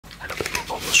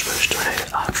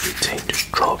Eating the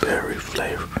strawberry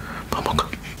flavor.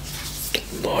 Pamuk.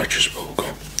 Largest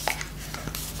bubblegum.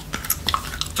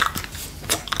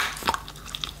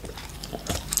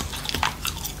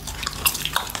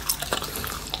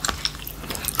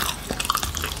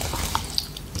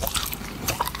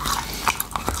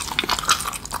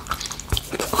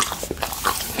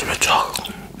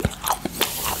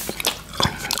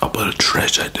 About a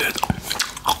trade I did.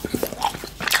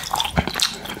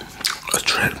 I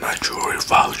traded my jewelry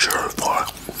voucher for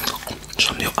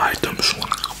some new items.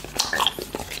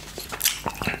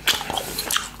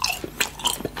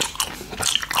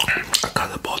 I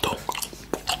got a bottle.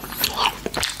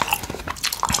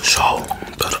 So,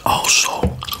 but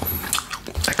also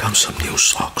I got some new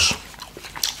socks.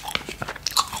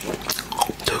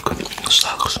 Took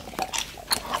socks.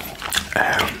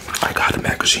 And I got a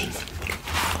magazine.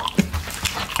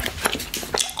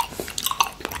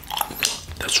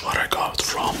 That's what I got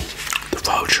from the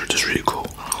voucher. That's really cool.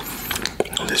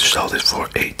 And they sold it for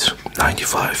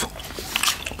 $8.95.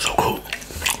 So cool.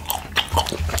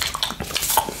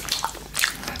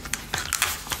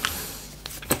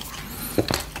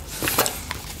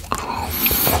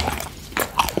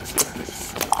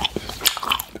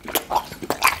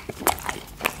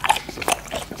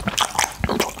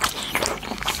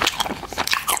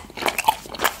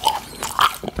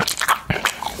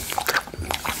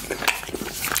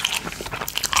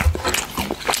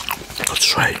 Let's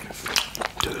try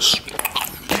this.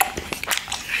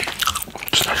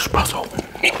 It's a nice bottle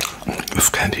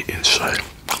with candy inside.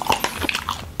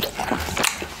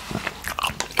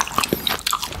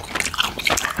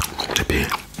 Maybe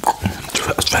to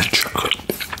adventure,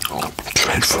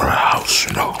 trade for a house,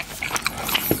 you know.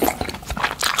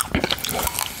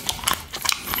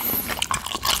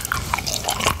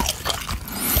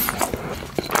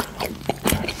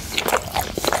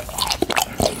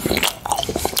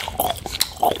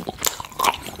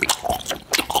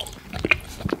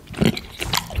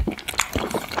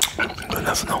 You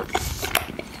never know.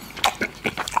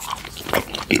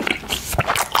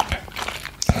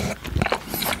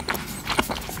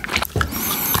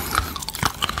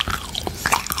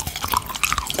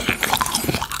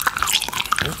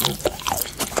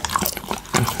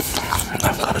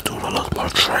 I'm gonna do a lot more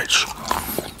trades.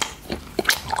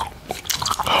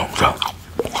 Oh yeah.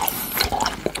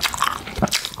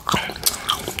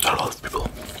 A lot of people,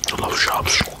 a lot of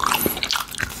shops.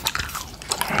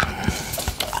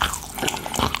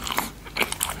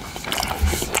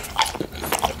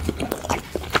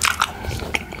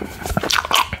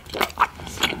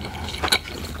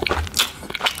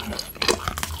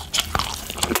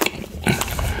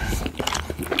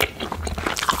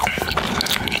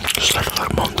 It's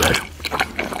like Monday.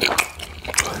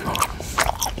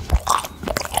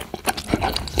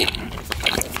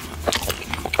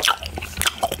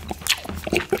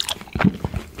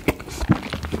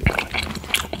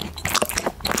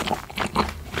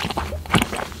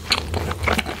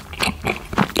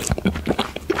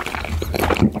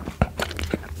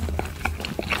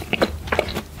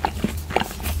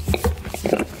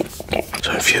 So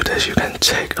in a few days you can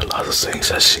take a lot of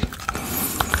things, I see.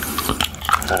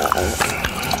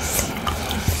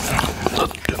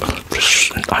 Not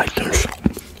different items.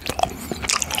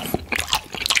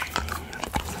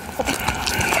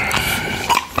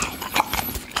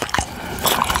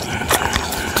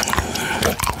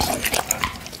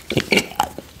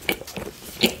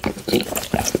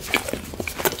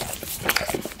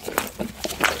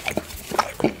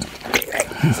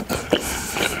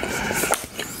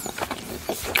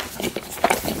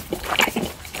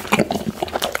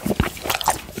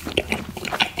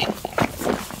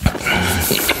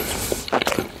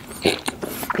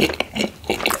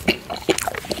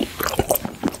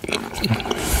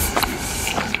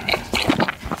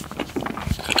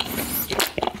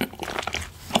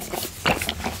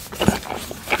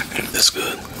 It's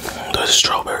good. The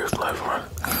strawberry flavor,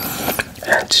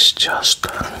 and it's just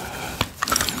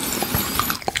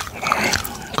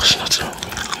it's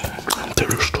not the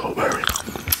real strawberry.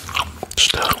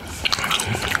 Still,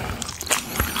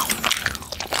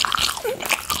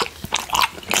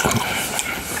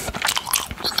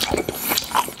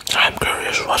 I'm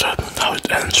curious how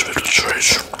it ends with the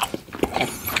trees.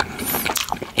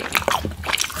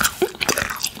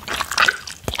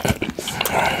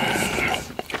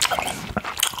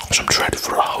 Some trade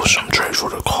for a house, some trade for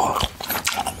the car.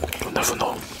 You never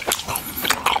know.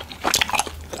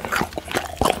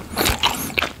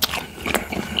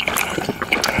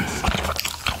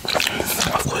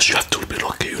 Of course, you have to be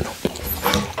lucky, you know.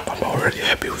 I'm already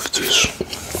happy with this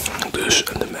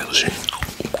and the magazine.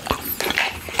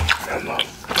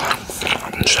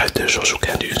 And inside there's also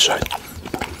candy inside.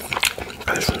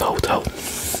 And it's from the hotel.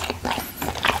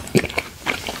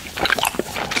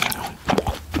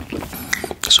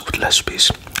 So with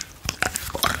recipes.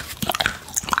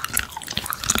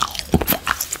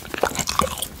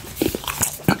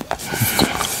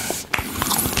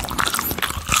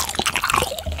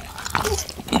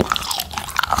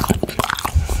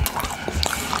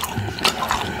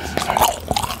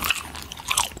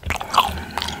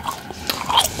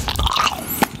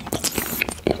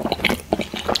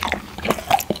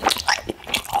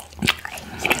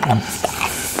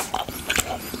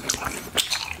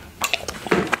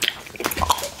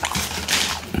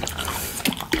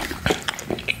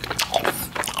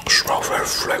 Strawberry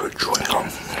flavored chewing gum,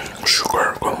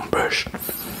 sugar gum brush.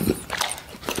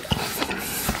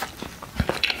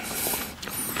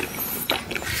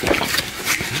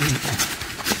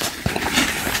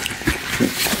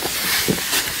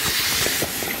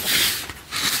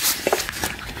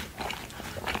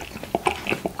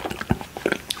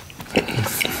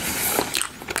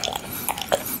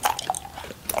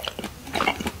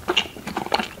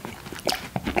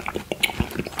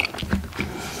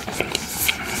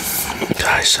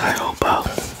 Guys, I hope I'll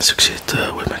succeed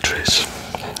with my trace.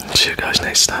 See you guys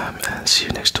next time and see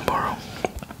you next tomorrow.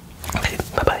 Okay,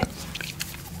 bye bye.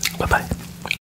 Bye bye.